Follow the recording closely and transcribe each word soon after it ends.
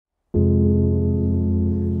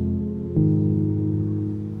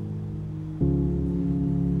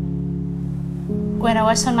When I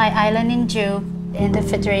was on my island in Chuuk, in the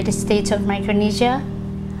Federated States of Micronesia,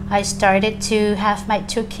 I started to have my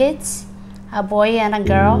 2 kids, a boy and a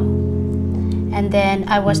girl. And then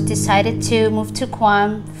I was decided to move to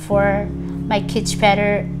Guam for my kids'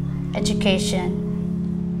 better education.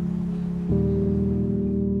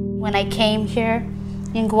 When I came here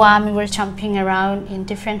in Guam, we were jumping around in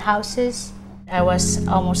different houses. I was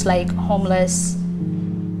almost like homeless.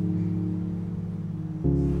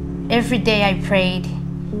 Every day I prayed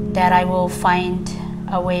that I will find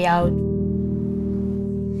a way out.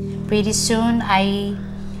 Pretty soon I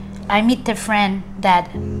meet a friend that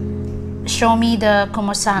showed me the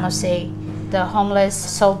Como San Jose, the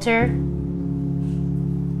homeless shelter.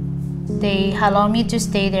 They allowed me to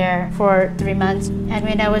stay there for 3 months. And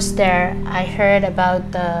when I was there, I heard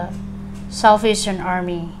about the Salvation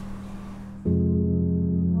Army.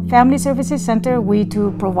 Family Services Center, we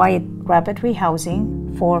do provide rapid rehousing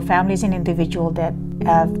for families and individuals that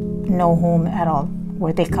have no home at all,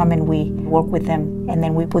 where they come and we work with them and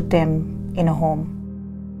then we put them in a home.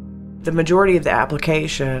 The majority of the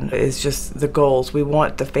application is just the goals. We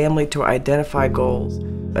want the family to identify goals.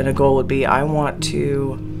 And a goal would be, I want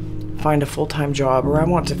to find a full-time job, or I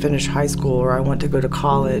want to finish high school, or I want to go to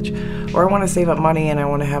college, or I want to save up money and I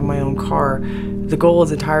want to have my own car. The goal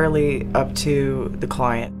is entirely up to the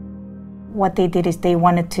client. What they did is they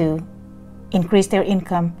wanted to increase their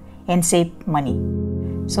income and save money.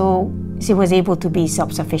 So she was able to be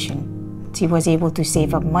self-sufficient. She was able to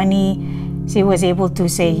save up money. She was able to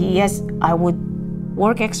say, yes, I would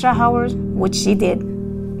work extra hours, which she did.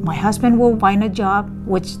 My husband will find a job,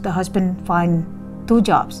 which the husband find 2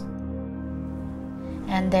 jobs.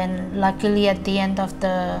 And then luckily at the end of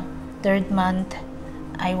the 3rd month,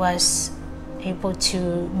 I was able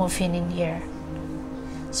to move in here.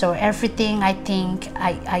 So everything, I think,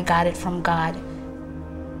 I got it from God.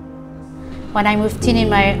 When I moved in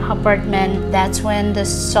my apartment, that's when the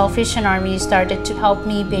Salvation Army started to help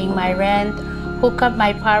me paying my rent, hook up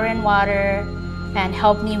my power and water, and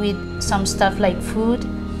help me with some stuff like food,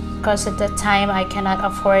 because at that time I cannot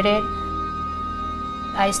afford it.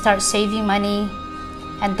 I start saving money,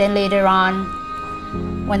 and then later on,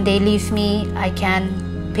 when they leave me, I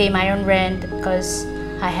can pay my own rent because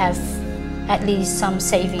I have at least some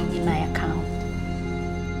saving in my account.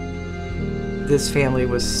 This family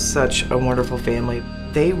was such a wonderful family.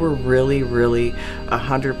 They were really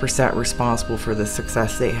 100% responsible for the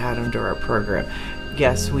success they had under our program.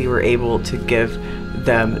 Yes, we were able to give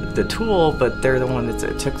them the tool, but they're the one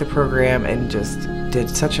that took the program and just did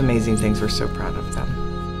such amazing things. We're so proud of them.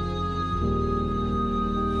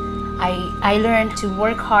 I learned to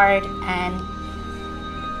work hard and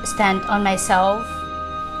stand on myself.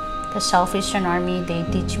 The Salvation Army, they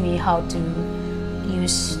teach me how to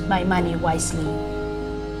use my money wisely.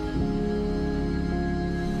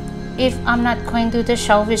 If I'm not going to the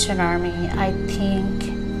Salvation Army, I think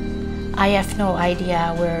I have no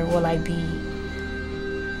idea where will I be.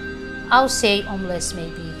 I'll say homeless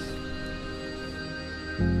maybe.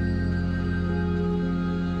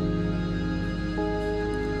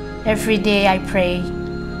 Every day I pray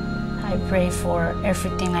for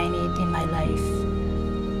everything I need in my life.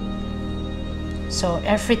 So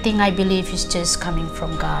everything I believe is just coming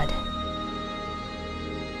from God.